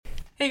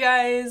Hey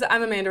guys,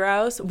 I'm Amanda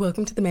Rouse.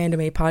 Welcome to the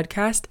Manduhmay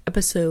Podcast,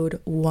 episode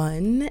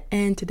 1.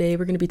 And today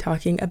we're going to be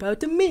talking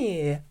about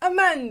me,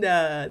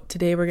 Amanda.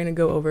 Today we're going to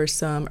go over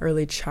some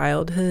early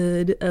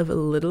childhood of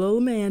little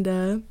old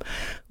Amanda.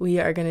 We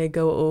are going to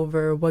go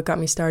over what got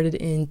me started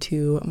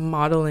into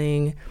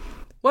modeling,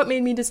 what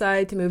made me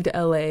decide to move to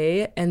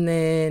LA, and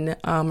then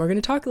we're going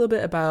to talk a little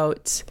bit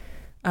about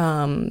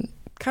kind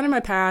of my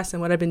past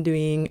and what I've been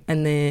doing,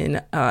 and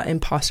then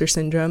imposter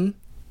syndrome.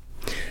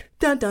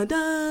 Dun, dun,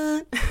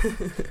 dun.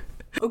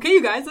 Okay,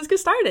 you guys, let's get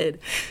started.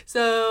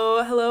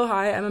 So,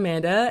 hi, I'm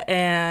Amanda,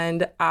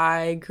 and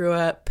I grew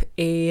up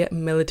a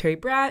military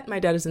brat. My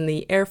dad was in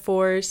the Air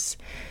Force,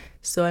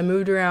 so I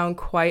moved around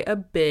quite a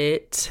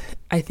bit.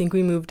 I think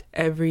we moved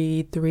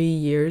every 3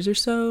 years or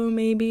so,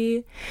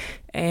 maybe.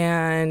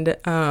 And,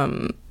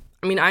 I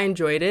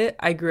enjoyed it.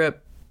 I grew up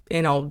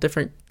in all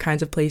different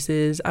kinds of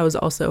places. I was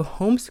also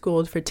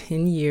homeschooled for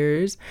 10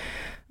 years.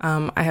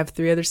 I have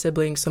 3 other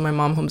siblings, so my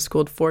mom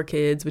homeschooled 4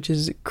 kids, which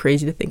is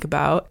crazy to think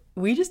about.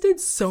 We just did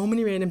so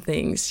many random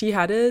things. She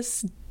had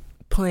us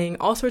playing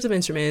all sorts of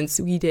instruments.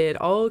 We did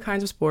all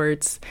kinds of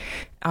sports.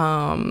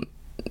 I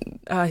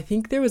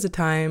think there was a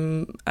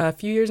time, a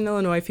few years in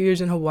Illinois, a few years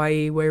in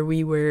Hawaii, where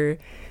we were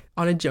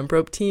on a jump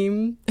rope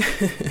team.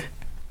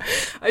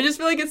 I just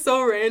feel like it's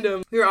so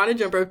random. We were on a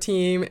jump rope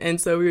team,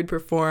 and so we would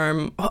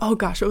perform, oh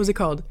gosh, what was it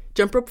called?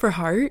 Jump Rope for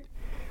Heart?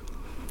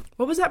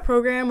 What was that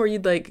program where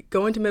you'd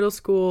go into middle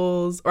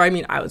schools, or I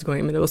was going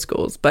to middle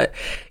schools, but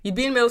you'd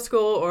be in middle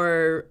school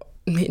or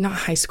not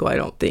high school, I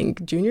don't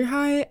think, junior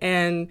high,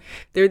 and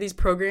there were these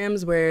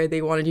programs where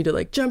they wanted you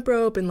to jump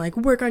rope and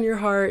work on your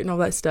heart and all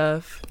that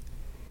stuff.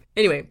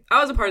 Anyway,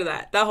 I was a part of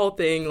that whole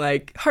thing,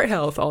 heart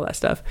health, all that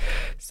stuff.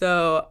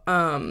 So,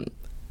 I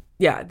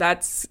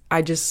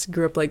just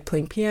grew up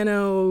playing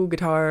piano,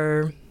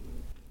 guitar.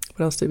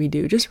 What else did we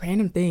do? Just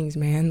random things,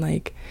 man,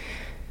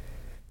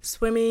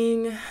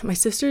 swimming. My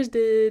sisters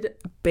did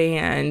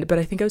band, but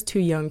I think I was too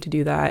young to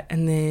do that.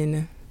 And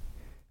then,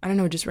 I don't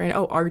know, just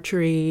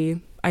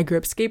archery. I grew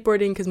up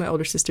skateboarding because my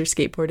older sister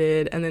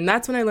skateboarded. And then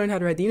that's when I learned how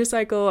to ride the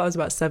unicycle. I was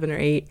about 7 or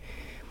 8.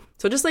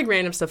 So just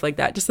random stuff like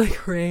that, just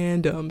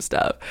random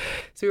stuff.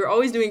 So we were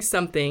always doing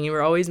something and we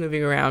were always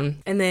moving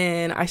around. And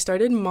then I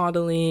started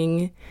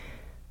modeling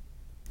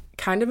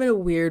kind of in a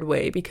weird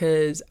way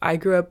because I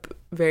grew up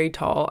very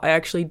tall. I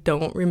actually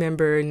don't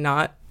remember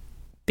not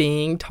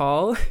being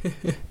tall.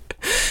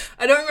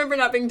 I don't remember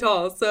not being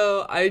tall.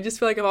 So I just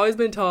feel like I've always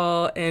been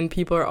tall, and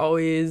people are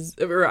always,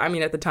 at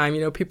the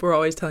time, people were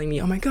always telling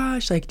me, oh my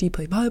gosh, do you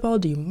play volleyball?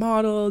 Do you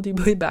model? Do you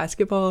play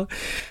basketball?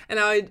 And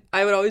I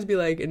would always be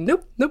like,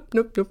 nope.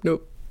 I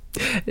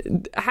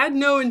had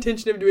no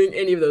intention of doing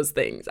any of those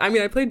things.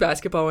 I played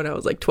basketball when I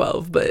was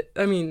 12, but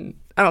I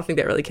don't think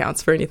that really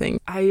counts for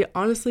anything. I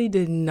honestly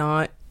did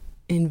not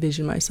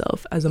envision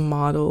myself as a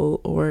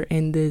model or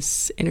in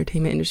this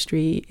entertainment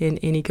industry in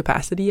any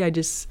capacity. I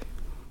just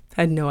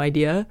had no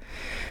idea.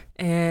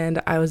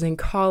 And I was in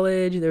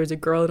college. There was a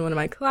girl in one of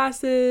my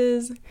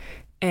classes,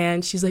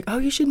 and she's like, oh,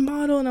 you should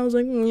model. And I was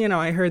like,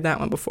 I heard that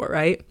one before,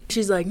 right?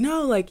 She's like,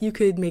 no, you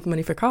could make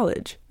money for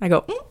college. I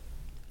go,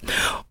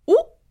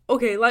 ooh,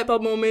 okay, light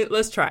bulb moment,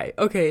 let's try.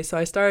 Okay, so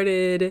I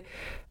started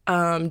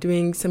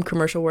doing some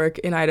commercial work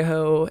in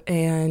Idaho,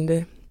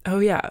 and oh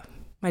yeah,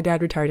 my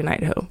dad retired in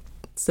Idaho.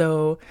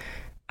 So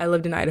I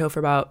lived in Idaho for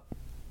about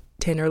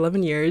 10 or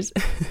 11 years.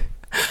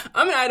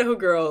 I'm an Idaho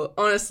girl,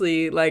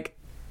 honestly.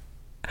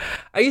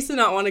 I used to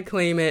not want to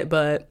claim it,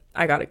 but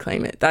I gotta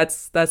claim it.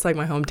 That's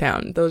my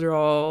hometown.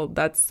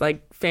 That's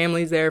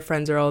families there,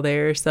 friends are all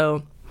there.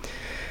 So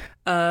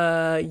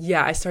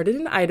I started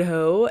in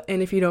Idaho,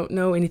 and if you don't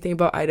know anything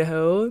about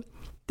Idaho,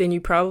 then you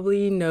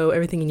probably know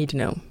everything you need to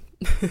know.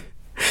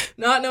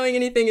 Not knowing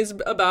anything is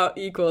about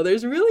equal.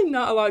 There's really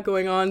not a lot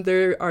going on.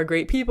 There are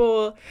great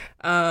people.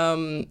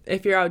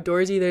 If you're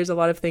outdoorsy, there's a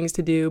lot of things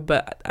to do.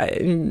 But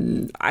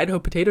Idaho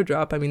potato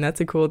drop,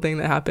 that's a cool thing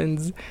that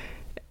happens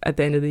at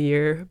the end of the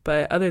year.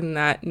 But other than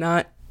that,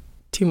 not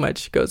too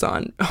much goes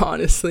on,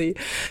 honestly.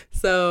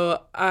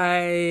 So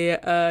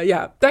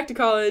back to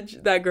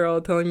college. That girl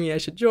telling me I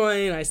should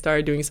join. I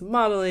started doing some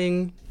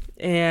modeling.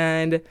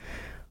 And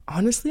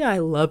honestly, I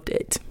loved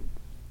it.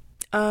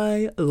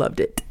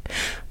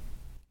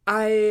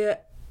 I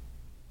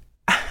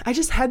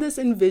just had this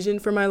envision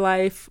for my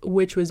life,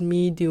 which was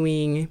me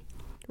doing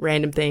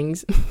random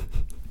things.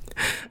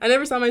 I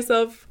never saw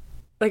myself,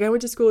 I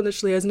went to school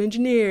initially as an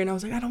engineer, and I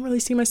was like, I don't really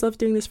see myself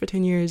doing this for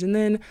 10 years. And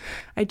then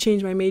I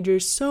changed my major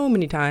so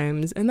many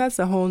times, and that's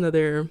a whole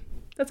nother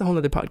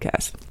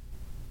podcast.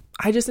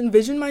 I just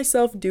envisioned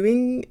myself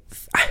doing,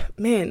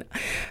 man,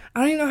 I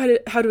don't even know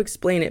how to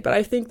explain it, but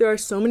I think there are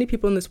so many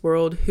people in this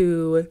world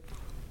who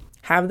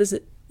have this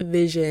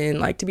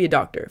vision, to be a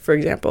doctor, for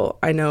example.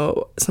 I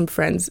know some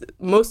friends,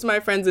 most of my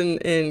friends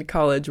in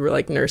college were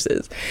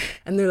nurses,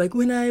 and they're like,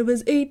 when I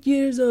was 8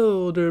 years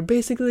old, or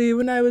basically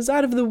when I was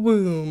out of the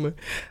womb,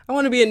 I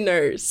want to be a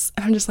nurse.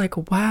 And I'm just like,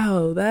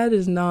 wow, that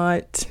is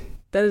not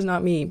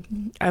me.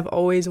 I've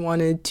always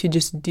wanted to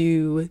just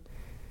do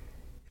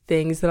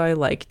things that I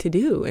like to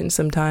do, and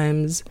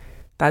sometimes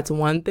that's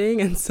one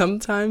thing, and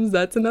sometimes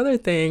that's another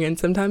thing. And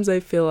sometimes I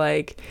feel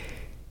like,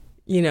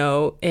 you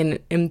know,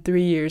 in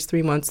 3 years,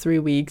 3 months, 3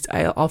 weeks,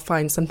 I'll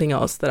find something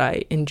else that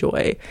I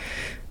enjoy.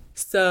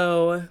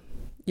 So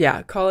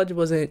yeah, college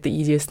wasn't the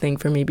easiest thing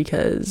for me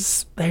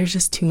because there's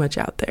just too much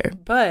out there.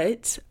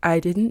 But I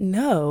didn't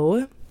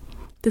know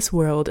this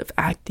world of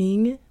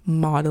acting,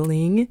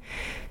 modeling,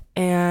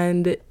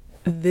 and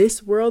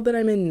this world that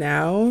I'm in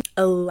now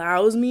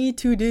allows me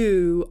to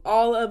do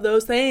all of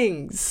those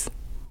things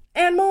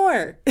and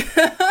more.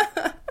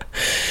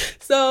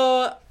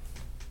 So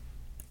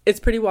it's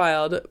pretty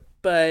wild.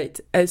 But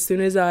as soon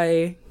as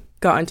I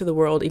got into the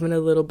world, even a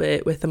little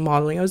bit with the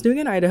modeling I was doing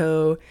in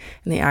Idaho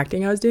and the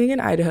acting I was doing in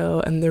Idaho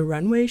and the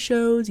runway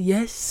shows,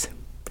 yes,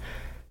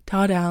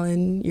 Todd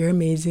Allen, you're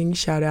amazing,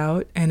 shout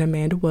out, and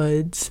Amanda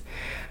Woods.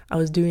 I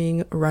was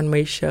doing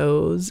runway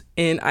shows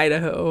in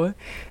Idaho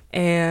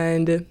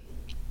and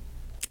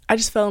I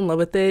just fell in love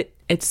with it.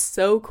 It's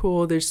so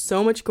cool. There's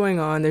so much going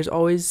on. There's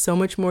always so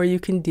much more you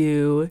can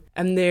do.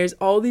 And there's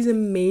all these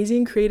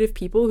amazing creative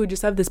people who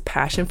just have this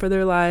passion for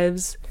their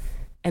lives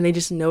and they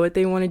just know what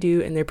they want to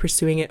do and they're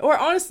pursuing it. Or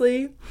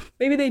honestly,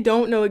 maybe they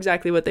don't know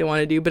exactly what they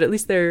want to do, but at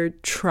least they're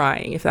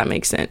trying, if that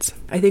makes sense.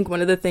 I think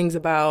one of the things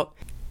about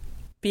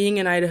being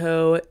in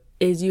Idaho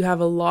is you have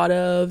a lot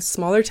of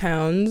smaller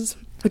towns,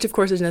 which of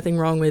course there's nothing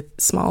wrong with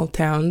small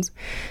towns,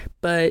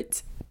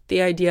 but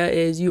the idea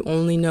is you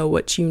only know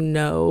what you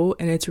know,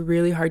 and it's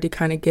really hard to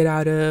kind of get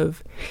out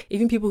of,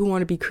 even people who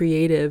want to be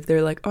creative,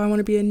 they're like, oh, I want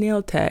to be a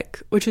nail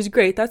tech, which is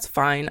great. That's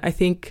fine. I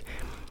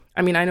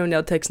know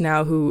nail techs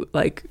now who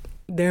like,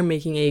 they're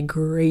making a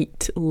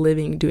great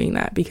living doing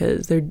that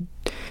because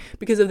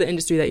of the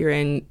industry that you're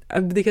in,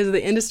 because of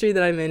the industry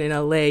that I'm in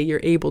LA, you're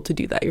able to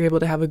do that. You're able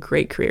to have a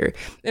great career.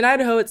 In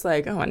Idaho, it's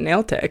like, oh, a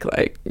nail tech,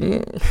 like,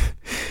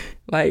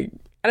 like,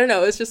 I don't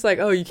know. It's just like,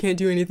 oh, you can't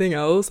do anything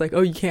else. Like,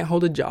 oh, you can't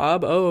hold a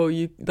job. Oh,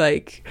 you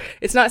like,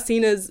 it's not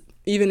seen as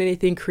even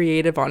anything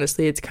creative.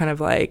 Honestly, it's kind of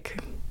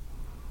like,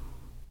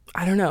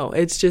 I don't know.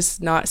 It's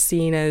just not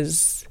seen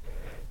as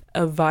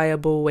a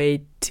viable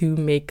way to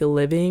make a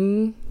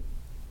living.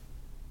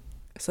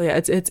 So yeah,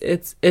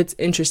 it's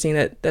interesting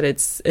that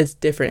it's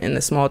different in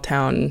the small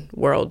town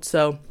world.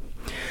 So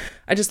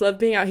I just love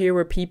being out here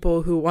where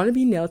people who want to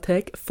be nail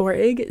tech, for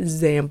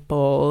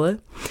example,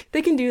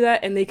 they can do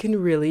that and they can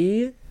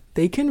really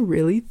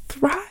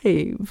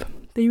thrive.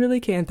 They really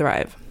can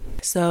thrive.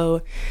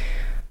 So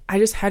I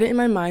just had it in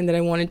my mind that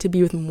I wanted to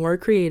be with more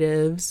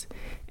creatives.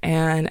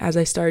 And as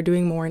I started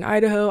doing more in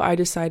Idaho, I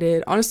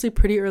decided, honestly,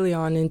 pretty early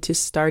on into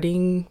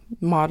starting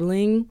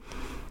modeling,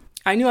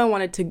 I knew I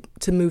wanted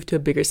to move to a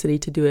bigger city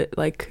to do it,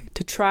 like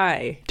to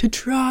try to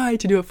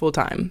do it full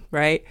time,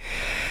 right?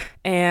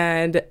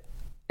 And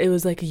it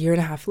was like a year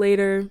and a half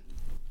later,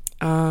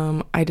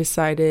 I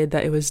decided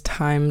that it was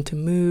time to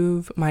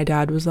move. My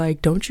dad was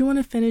like, don't you want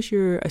to finish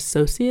your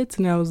associates?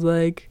 And I was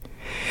like,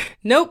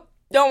 nope,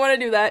 don't want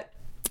to do that.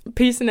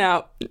 Peacing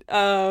out.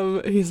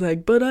 He's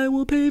like, but I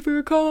will pay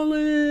for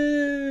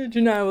college.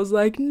 And I was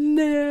like,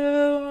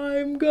 no,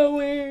 I'm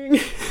going.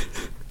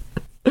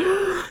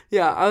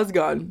 Yeah, I was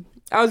gone.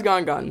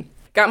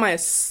 Got my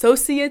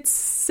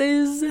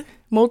associates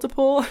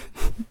multiple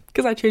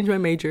because I changed my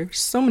major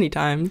so many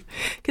times.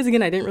 Because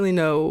again, I didn't really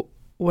know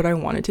what I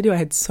wanted to do. I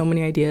had so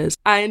many ideas.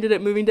 I ended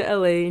up moving to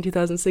LA in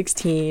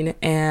 2016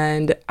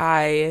 and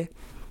I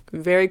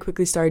very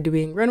quickly started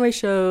doing runway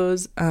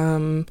shows.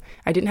 I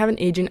didn't have an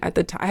agent at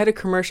the time. I had a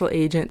commercial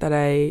agent that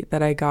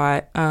I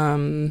got.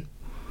 I'm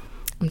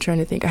trying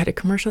to think. I had a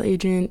commercial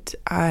agent.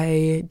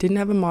 I didn't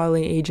have a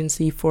modeling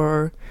agency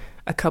for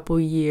a couple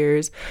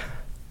years.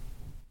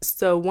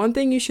 So one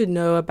thing you should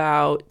know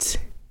about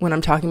when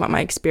I'm talking about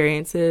my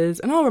experiences,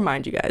 and I'll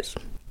remind you guys,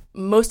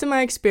 most of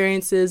my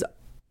experiences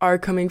are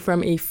coming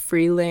from a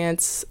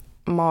freelance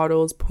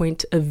model's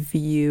point of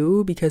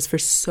view because for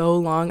so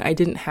long I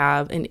didn't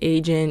have an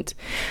agent.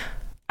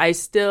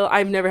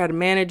 I've never had a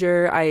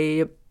manager.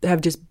 I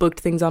have just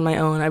booked things on my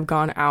own. I've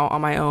gone out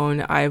on my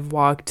own. I've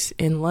walked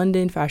in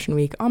London Fashion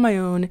Week on my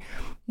own,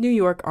 New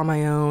York on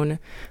my own.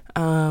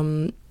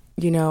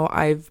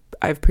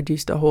 I've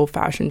produced a whole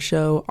fashion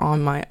show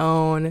on my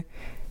own,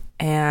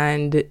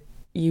 and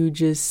you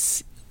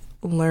just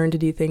learn to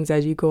do things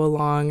as you go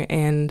along.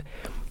 And,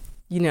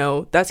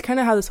 that's kind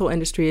of how this whole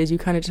industry is. You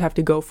kind of just have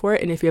to go for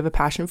it. And if you have a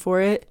passion for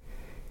it,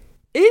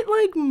 it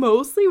like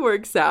mostly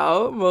works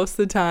out most of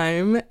the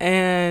time.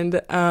 And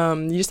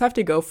you just have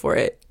to go for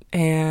it.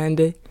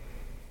 And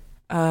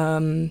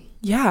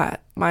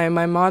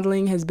my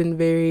modeling has been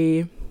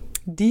very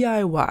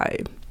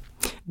DIY.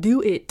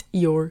 Do it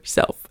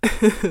yourself.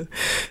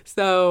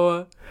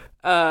 So,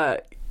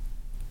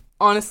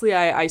 honestly,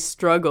 I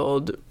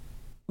struggled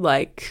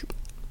like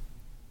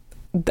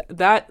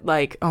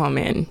oh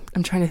man,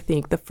 I'm trying to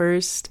think. The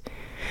first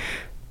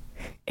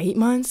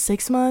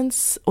 6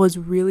 months was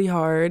really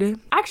hard.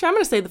 Actually, I'm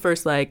going to say the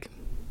first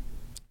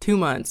 2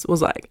 months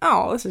was like,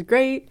 oh, this is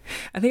great.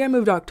 I think I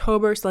moved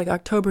October, so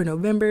October,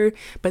 November,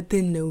 but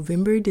then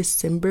November,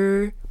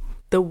 December,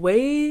 the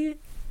way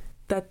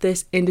that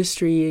this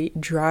industry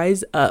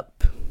dries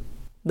up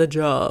the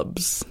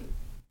jobs.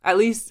 At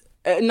least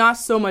not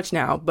so much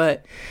now,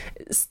 but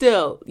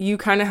still, you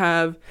kind of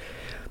have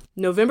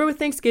November with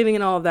Thanksgiving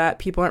and all of that.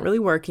 People aren't really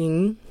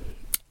working.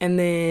 And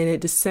then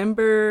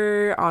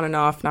December, on and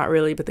off, not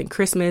really, but then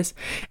Christmas.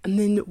 And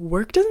then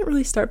work doesn't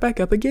really start back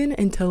up again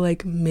until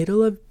like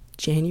middle of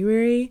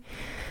January.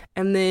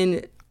 And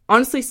then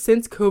honestly,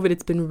 since COVID,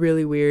 it's been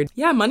really weird.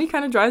 Yeah, money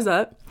kind of dries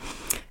up.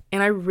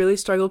 And I really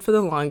struggled for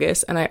the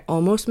longest. And I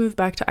almost moved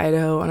back to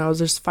Idaho. And I was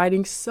just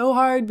fighting so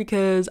hard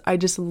because I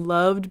just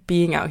loved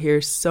being out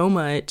here so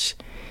much.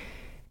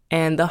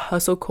 And the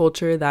hustle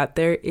culture that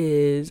there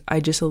is, I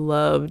just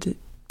loved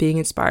being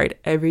inspired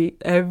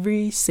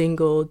every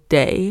single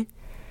day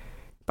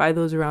by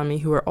those around me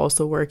who are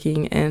also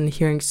working, and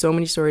hearing so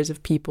many stories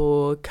of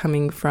people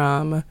coming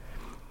from,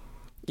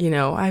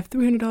 I have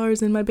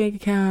 $300 in my bank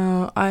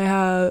account. I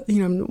have,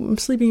 I'm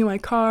sleeping in my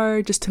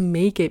car just to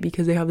make it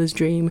because they have this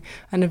dream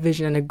and a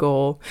vision and a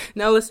goal.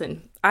 Now,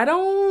 listen, I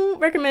don't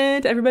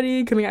recommend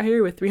everybody coming out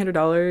here with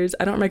 $300.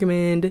 I don't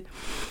recommend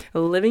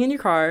living in your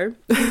car.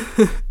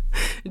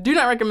 Do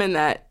not recommend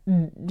that.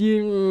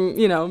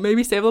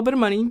 Maybe save a little bit of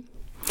money.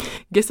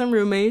 Get some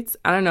roommates,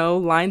 I don't know,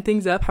 line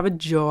things up, have a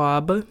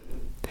job.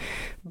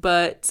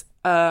 But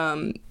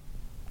I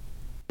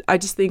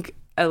just think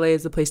LA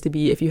is the place to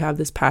be if you have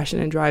this passion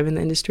and drive in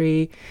the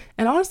industry.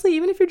 And honestly,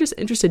 even if you're just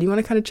interested, you want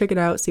to kind of check it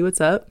out, see what's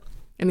up.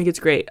 I think it's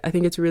great. I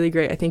think it's really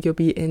great. I think you'll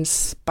be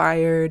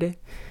inspired.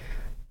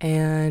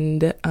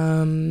 And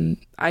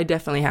I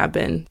definitely have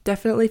been.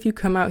 Definitely if you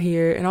come out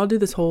here, and I'll do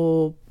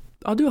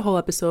a whole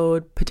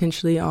episode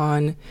potentially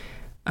on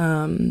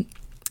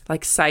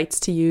like sites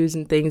to use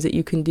and things that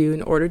you can do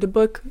in order to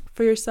book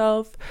for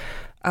yourself.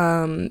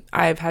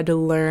 I've had to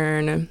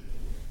learn.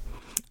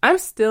 I'm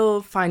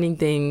still finding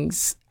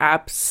things,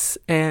 apps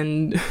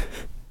and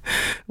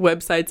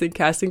websites and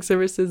casting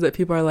services that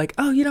people are like,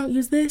 oh, you don't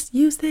use this,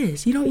 use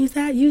this. You don't use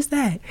that, use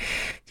that.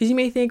 Because you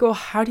may think, well,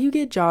 how do you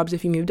get jobs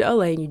if you move to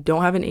LA and you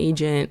don't have an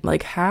agent?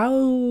 Like,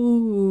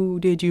 how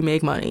did you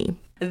make money?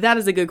 That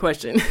is a good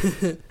question.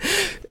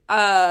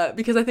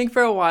 Because I think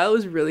for a while it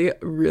was really,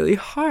 really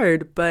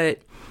hard.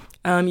 But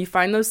you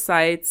find those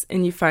sites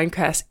and you find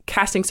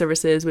casting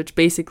services, which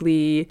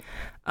basically,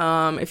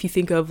 if you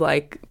think of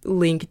like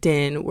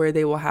LinkedIn, where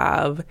they will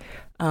have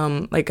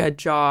like a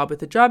job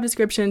with a job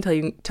description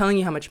telling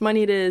you how much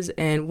money it is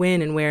and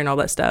when and where and all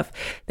that stuff.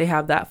 They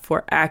have that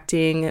for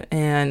acting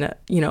and,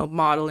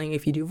 modeling.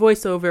 If you do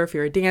voiceover, if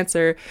you're a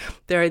dancer,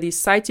 there are these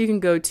sites you can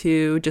go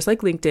to, just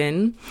like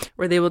LinkedIn,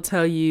 where they will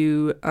tell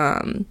you,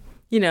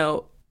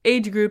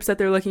 age groups that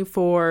they're looking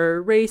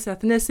for, race,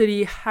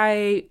 ethnicity,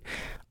 height,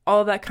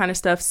 all of that kind of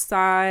stuff,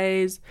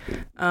 size,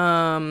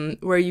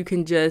 where you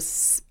can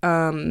just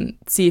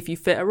see if you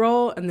fit a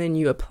role, and then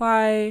you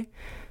apply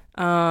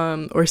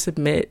or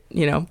submit,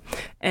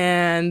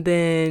 and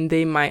then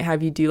they might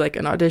have you do like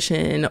an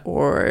audition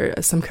or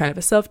some kind of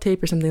a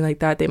self-tape or something like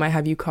that. They might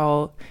have you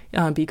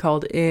be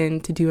called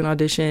in to do an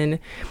audition,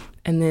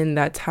 and then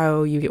that's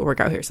how you get work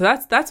out here. So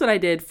that's what I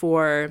did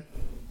for...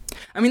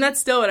 that's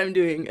still what I'm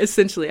doing,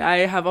 essentially.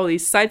 I have all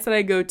these sites that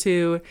I go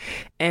to,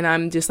 and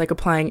I'm just like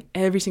applying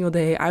every single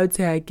day. I would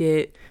say I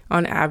get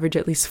on average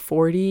at least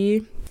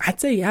 40.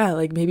 I'd say, yeah,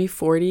 like maybe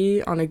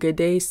 40 on a good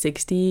day,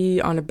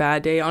 60 on a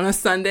bad day. On a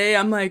Sunday,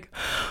 I'm like,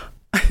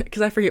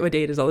 because I forget what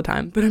day it is all the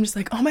time, but I'm just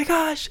like, oh my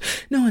gosh,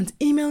 no one's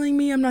emailing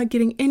me. I'm not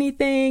getting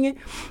anything.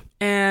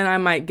 And I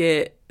might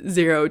get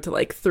 0 to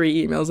like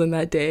 3 emails in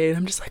that day. And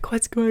I'm just like,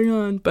 what's going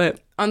on? But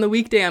on the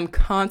weekday, I'm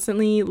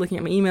constantly looking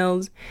at my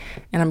emails,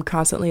 and I'm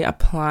constantly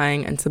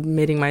applying and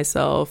submitting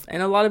myself.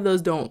 And a lot of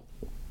those don't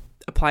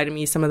apply to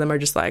me. Some of them are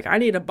just like, I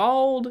need a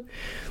bald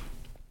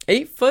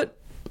 8-foot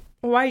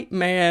white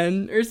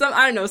man or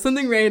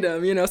something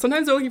random,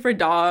 Sometimes they're looking for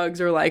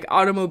dogs or like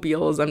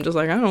automobiles. I'm just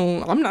like,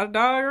 I'm not a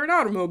dog or an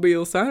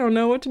automobile, so I don't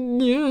know what to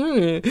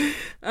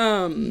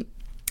do.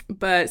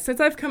 But since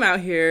I've come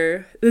out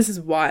here, this is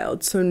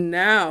wild. So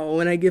now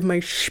when I give my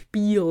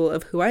spiel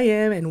of who I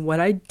am and what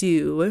I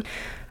do,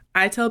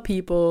 I tell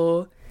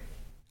people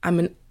I'm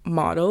a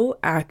model,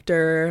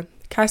 actor,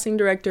 casting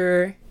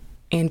director,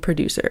 and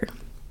producer.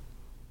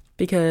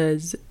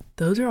 Because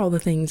those are all the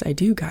things I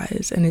do,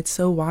 guys. And it's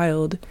so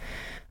wild.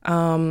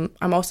 I'm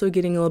also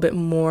getting a little bit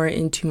more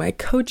into my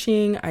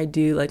coaching. I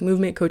do like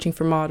movement coaching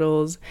for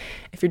models.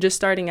 If you're just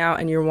starting out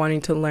and you're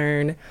wanting to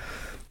learn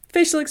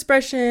facial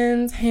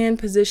expressions, hand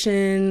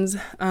positions,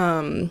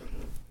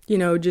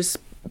 just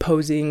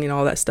posing and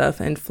all that stuff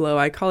and flow.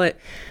 I call it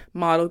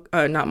I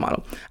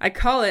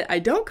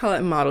don't call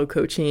it model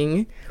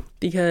coaching,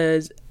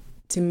 because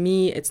to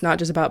me, it's not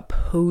just about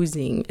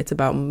posing, it's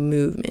about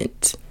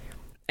movement.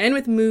 And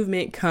with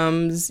movement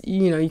comes,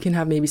 you can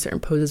have maybe certain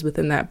poses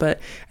within that, but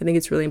I think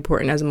it's really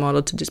important as a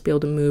model to just be able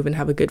to move and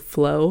have a good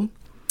flow.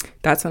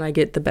 That's when I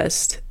get the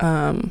best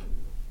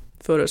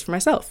photos for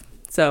myself.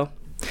 So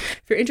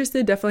if you're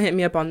interested, definitely hit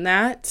me up on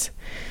that.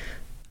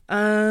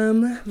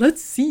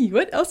 Let's see,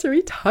 what else are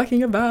we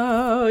talking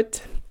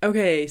about?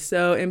 Okay,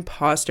 so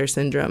imposter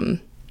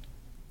syndrome.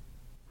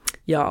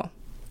 Y'all,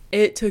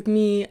 it took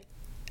me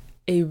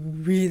a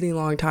really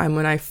long time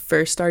when I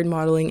first started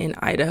modeling in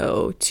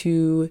Idaho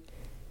to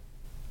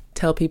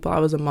tell people I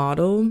was a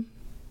model.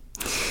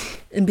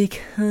 And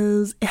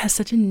because it has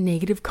such a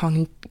negative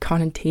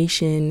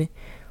connotation,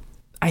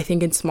 I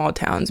think, in small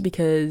towns,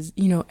 because,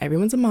 you know,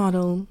 everyone's a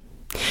model.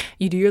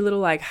 You do your little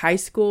like high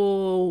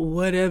school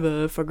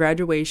whatever for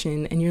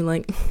graduation and you're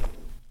like,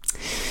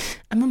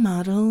 I'm a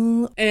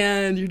model,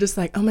 and you're just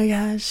like, oh my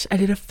gosh, I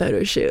did a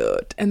photo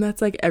shoot. And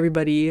that's like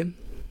everybody.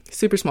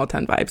 Super small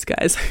town vibes,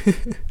 guys.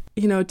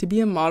 You know, to be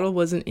a model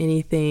wasn't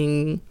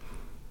anything.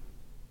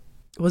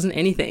 It wasn't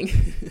anything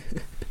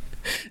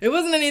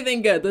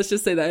good. Let's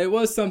just say that. It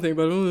was something,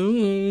 but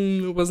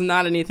it was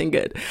not anything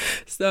good.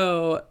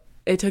 So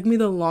it took me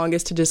the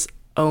longest to just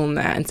own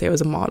that and say I was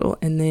a model.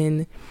 And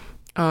then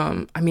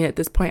I mean, at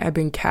this point, I've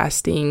been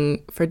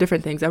casting for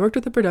different things. I worked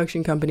with a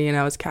production company and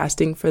I was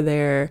casting for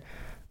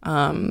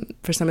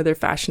for some of their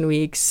fashion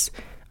weeks.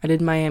 I did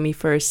Miami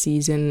for a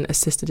season,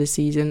 assisted a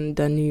season,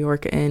 done New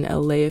York and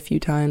LA a few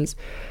times.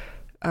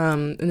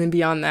 And then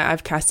beyond that,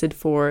 I've casted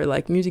for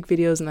like music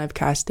videos, and I've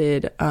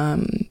casted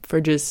for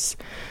just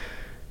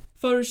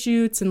photo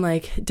shoots and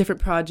like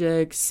different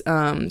projects,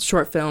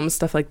 short films,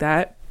 stuff like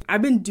that.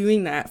 I've been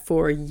doing that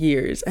for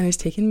years, and it's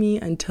taken me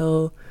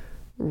until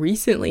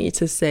recently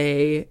to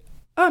say,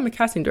 oh, I'm a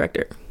casting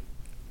director.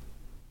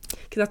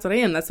 Because that's what I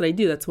am. That's what I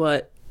do. That's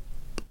what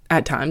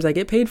at times I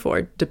get paid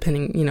for,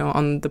 depending, you know,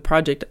 on the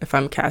project. If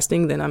I'm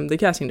casting, then I'm the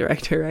casting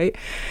director, right?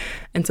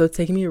 And so it's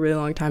taken me a really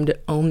long time to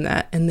own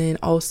that. And then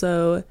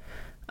also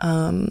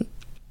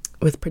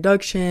with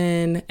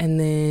production, and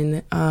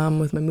then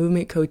with my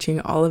movement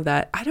coaching, all of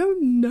that, I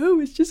don't know,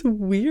 it's just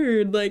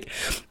weird. Like,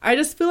 I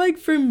just feel like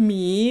for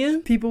me,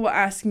 people will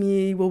ask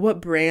me, well,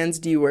 what brands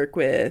do you work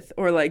with?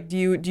 Or like,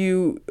 who do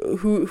you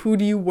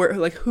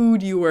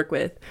work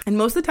with? And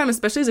most of the time,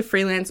 especially as a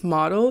freelance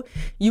model,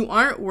 you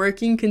aren't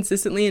working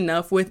consistently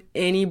enough with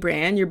any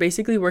brand. You're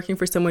basically working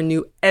for someone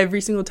new every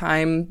single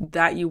time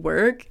that you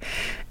work.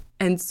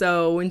 And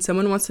so when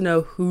someone wants to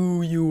know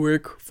who you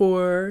work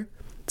for,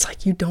 it's like,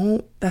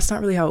 that's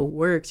not really how it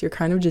works. You're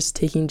kind of just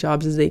taking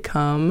jobs as they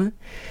come.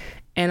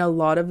 And a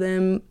lot of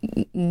them,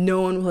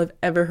 no one will have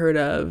ever heard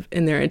of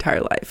in their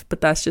entire life.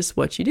 But that's just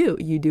what you do.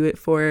 You do it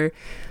for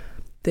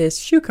this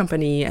shoe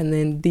company, and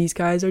then these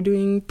guys are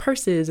doing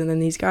purses, and then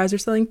these guys are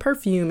selling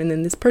perfume, and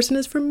then this person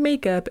is for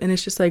makeup. And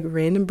it's just like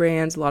random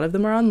brands. A lot of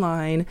them are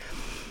online.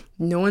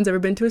 No one's ever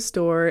been to a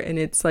store, and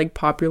it's like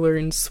popular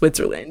in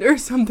Switzerland or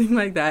something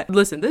like that.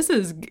 Listen, this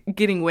is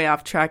getting way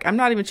off track. I'm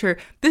not even sure.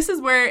 This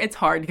is where it's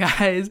hard,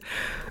 guys.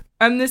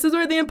 This is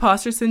where the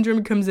imposter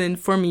syndrome comes in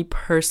for me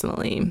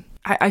personally.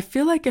 I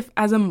feel like if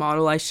as a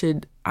model, I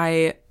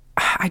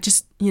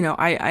just, you know,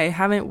 I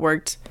haven't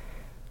worked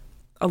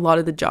a lot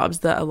of the jobs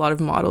that a lot of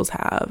models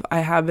have. I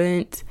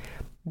haven't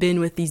been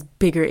with these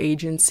bigger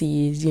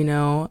agencies, you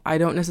know. I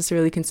don't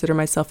necessarily consider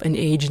myself an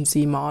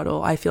agency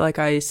model. I feel like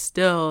I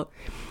still...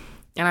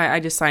 And I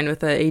just signed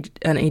with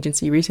an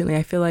agency recently.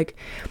 I feel like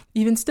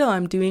even still,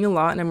 I'm doing a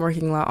lot and I'm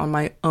working a lot on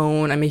my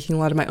own. I'm making a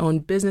lot of my own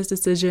business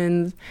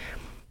decisions.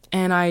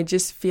 And I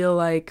just feel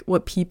like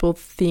what people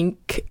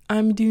think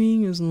I'm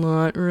doing is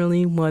not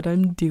really what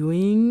I'm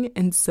doing.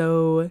 And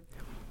so,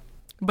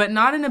 but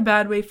not in a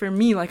bad way for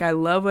me. Like, I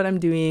love what I'm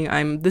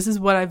doing. This is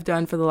what I've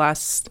done for the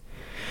last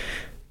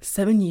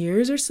 7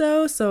 years or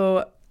so.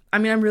 So, I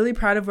mean, I'm really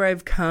proud of where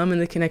I've come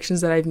and the connections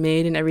that I've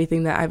made and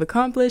everything that I've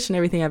accomplished and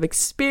everything I've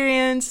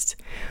experienced.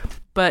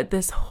 But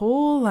this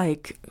whole,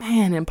 like,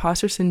 man,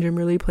 imposter syndrome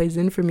really plays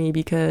in for me,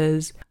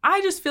 because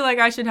I just feel like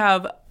I should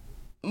have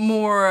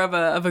more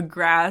of a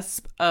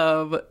grasp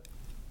of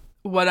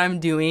what I'm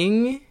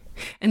doing.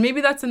 And maybe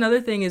that's another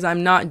thing, is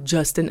I'm not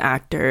just an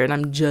actor and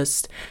I'm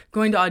just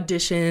going to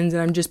auditions and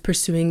I'm just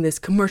pursuing this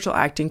commercial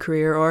acting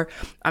career, or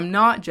I'm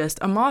not just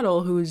a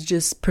model who's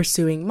just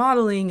pursuing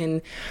modeling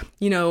and,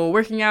 you know,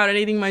 working out and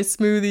eating my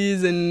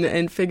smoothies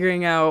and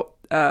figuring out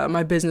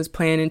my business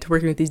plan into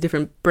working with these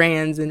different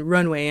brands and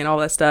runway and all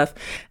that stuff.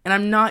 And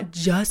I'm not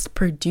just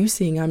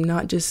producing. I'm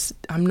not just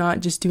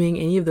doing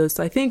any of those.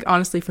 So I think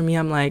honestly for me,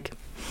 I'm like,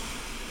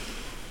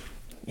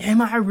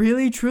 am I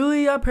really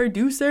truly a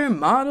producer,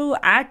 model,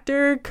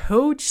 actor,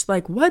 coach?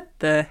 Like, what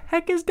the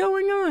heck is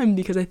going on?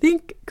 Because I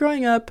think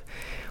growing up,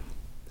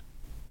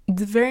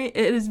 it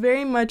is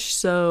very much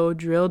so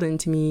drilled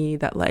into me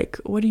that, like,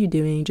 what are you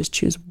doing? Just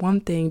choose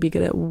one thing, be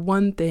good at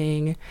one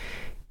thing.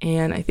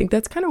 And I think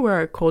that's kind of where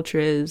our culture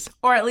is,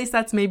 or at least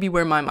that's maybe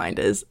where my mind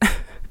is.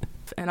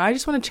 And I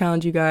just want to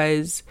challenge you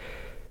guys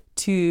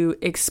to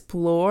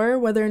explore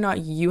whether or not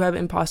you have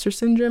imposter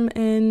syndrome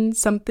in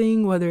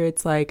something, whether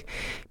it's like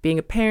being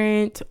a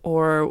parent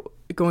or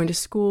going to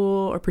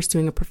school or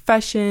pursuing a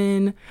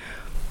profession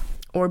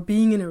or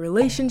being in a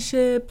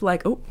relationship.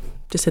 Like, oh,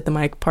 just hit the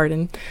mic,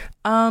 pardon.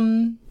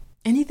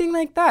 Anything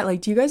like that.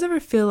 Like, do you guys ever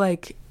feel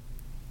like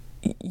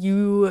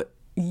you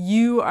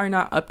are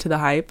not up to the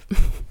hype?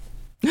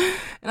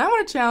 And I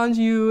want to challenge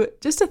you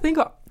just to think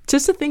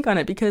on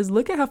it, because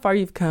look at how far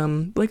you've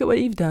come. Look at what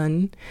you've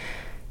done.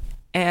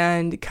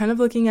 And kind of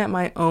looking at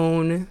my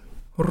own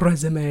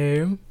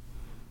resume,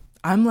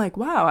 I'm like,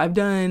 wow, I've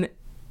done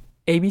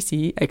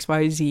ABC,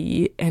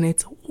 XYZ, and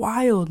it's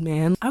wild,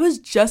 man. I was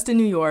just in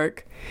New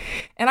York,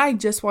 and I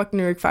just walked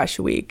New York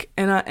Fashion Week,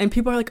 and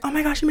people are like, oh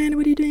my gosh, Amanda,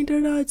 what are you doing?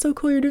 Da-da-da. It's so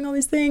cool, you're doing all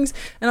these things.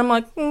 And I'm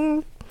like,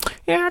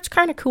 yeah, it's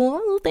kind of cool.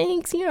 Oh,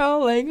 thanks,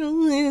 like,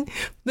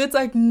 it's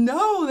like,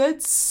 no,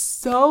 that's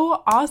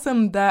so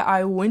awesome that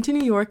I went to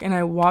New York and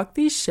I walked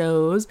these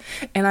shows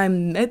and I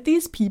met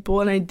these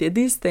people and I did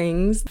these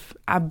things.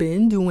 I've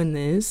been doing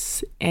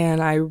this,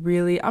 and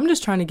I'm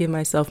just trying to give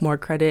myself more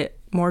credit,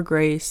 more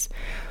grace,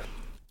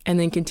 and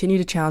then continue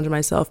to challenge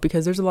myself,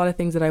 because there's a lot of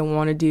things that I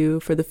want to do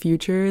for the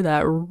future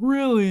that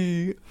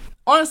really,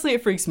 honestly,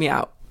 it freaks me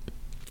out.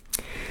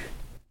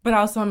 But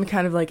also I'm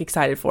kind of like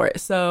excited for it.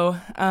 So,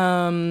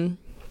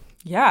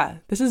 yeah,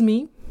 this is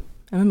me.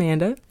 I'm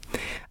Amanda.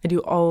 I do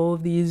all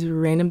of these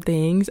random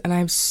things, and I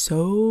have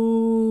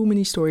so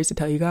many stories to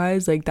tell you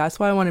guys. Like, that's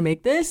why I want to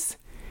make this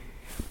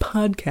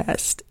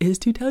podcast, is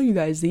to tell you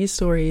guys these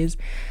stories.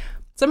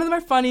 Some of them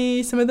are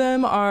funny, some of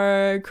them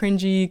are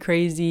cringy,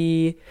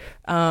 crazy.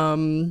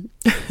 I'm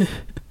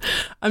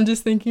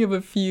just thinking of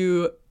a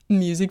few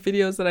music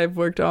videos that I've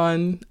worked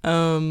on.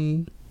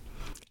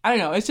 I don't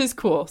know, it's just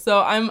cool.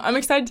 So I'm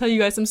excited to tell you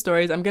guys some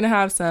stories. I'm gonna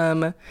have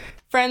some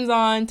friends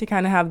on to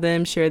kind of have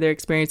them share their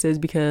experiences,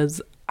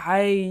 because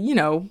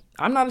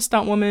I'm not a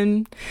stunt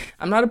woman.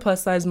 I'm not a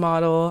plus size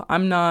model.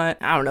 I'm not,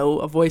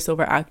 a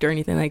voiceover actor or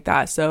anything like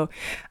that. So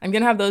I'm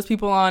going to have those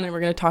people on, and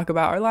we're going to talk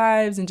about our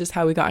lives and just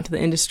how we got into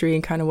the industry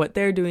and kind of what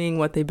they're doing,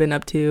 what they've been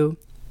up to.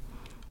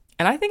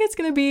 And I think it's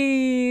going to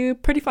be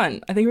pretty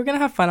fun. I think we're going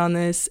to have fun on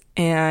this.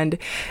 And,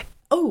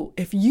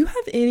 if you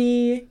have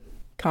any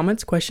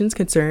comments, questions,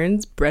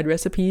 concerns, bread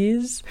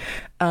recipes,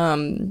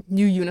 new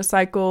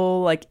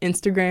unicycle, like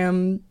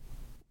Instagram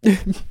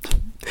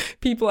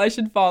people I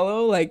should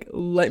follow, like,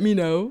 let me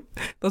know.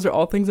 Those are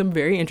all things I'm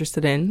very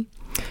interested in.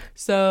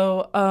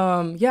 So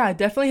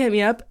definitely hit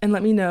me up and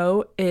let me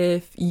know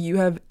if you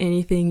have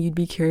anything you'd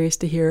be curious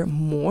to hear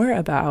more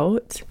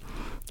about,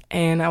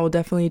 and I will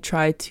definitely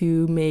try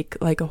to make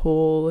like a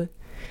whole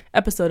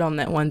episode on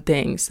that one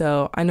thing.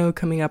 So I know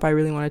coming up I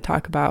really want to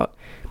talk about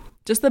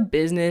just the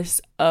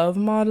business of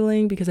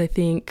modeling, because I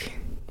think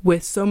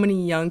with so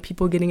many young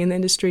people getting in the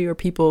industry, or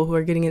people who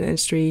are getting in the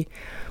industry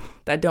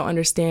that don't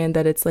understand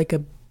that it's like a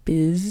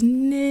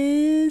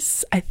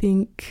business, I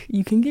think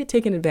you can get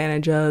taken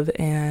advantage of.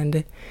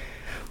 And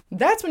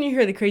that's when you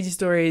hear the crazy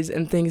stories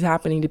and things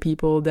happening to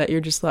people that you're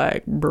just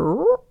like,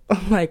 brr,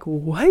 like,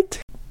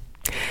 what?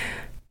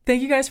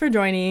 Thank you guys for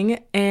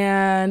joining.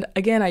 And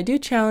again, I do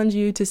challenge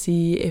you to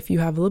see if you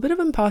have a little bit of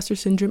imposter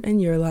syndrome in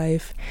your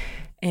life.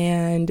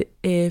 And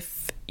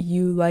if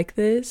you like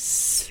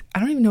this, I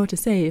don't even know what to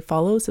say.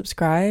 Follow,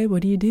 subscribe.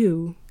 What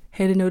do?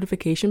 Hit a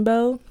notification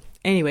bell.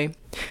 Anyway,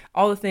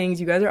 all the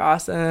things. You guys are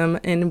awesome,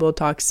 and we'll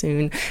talk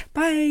soon.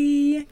 Bye.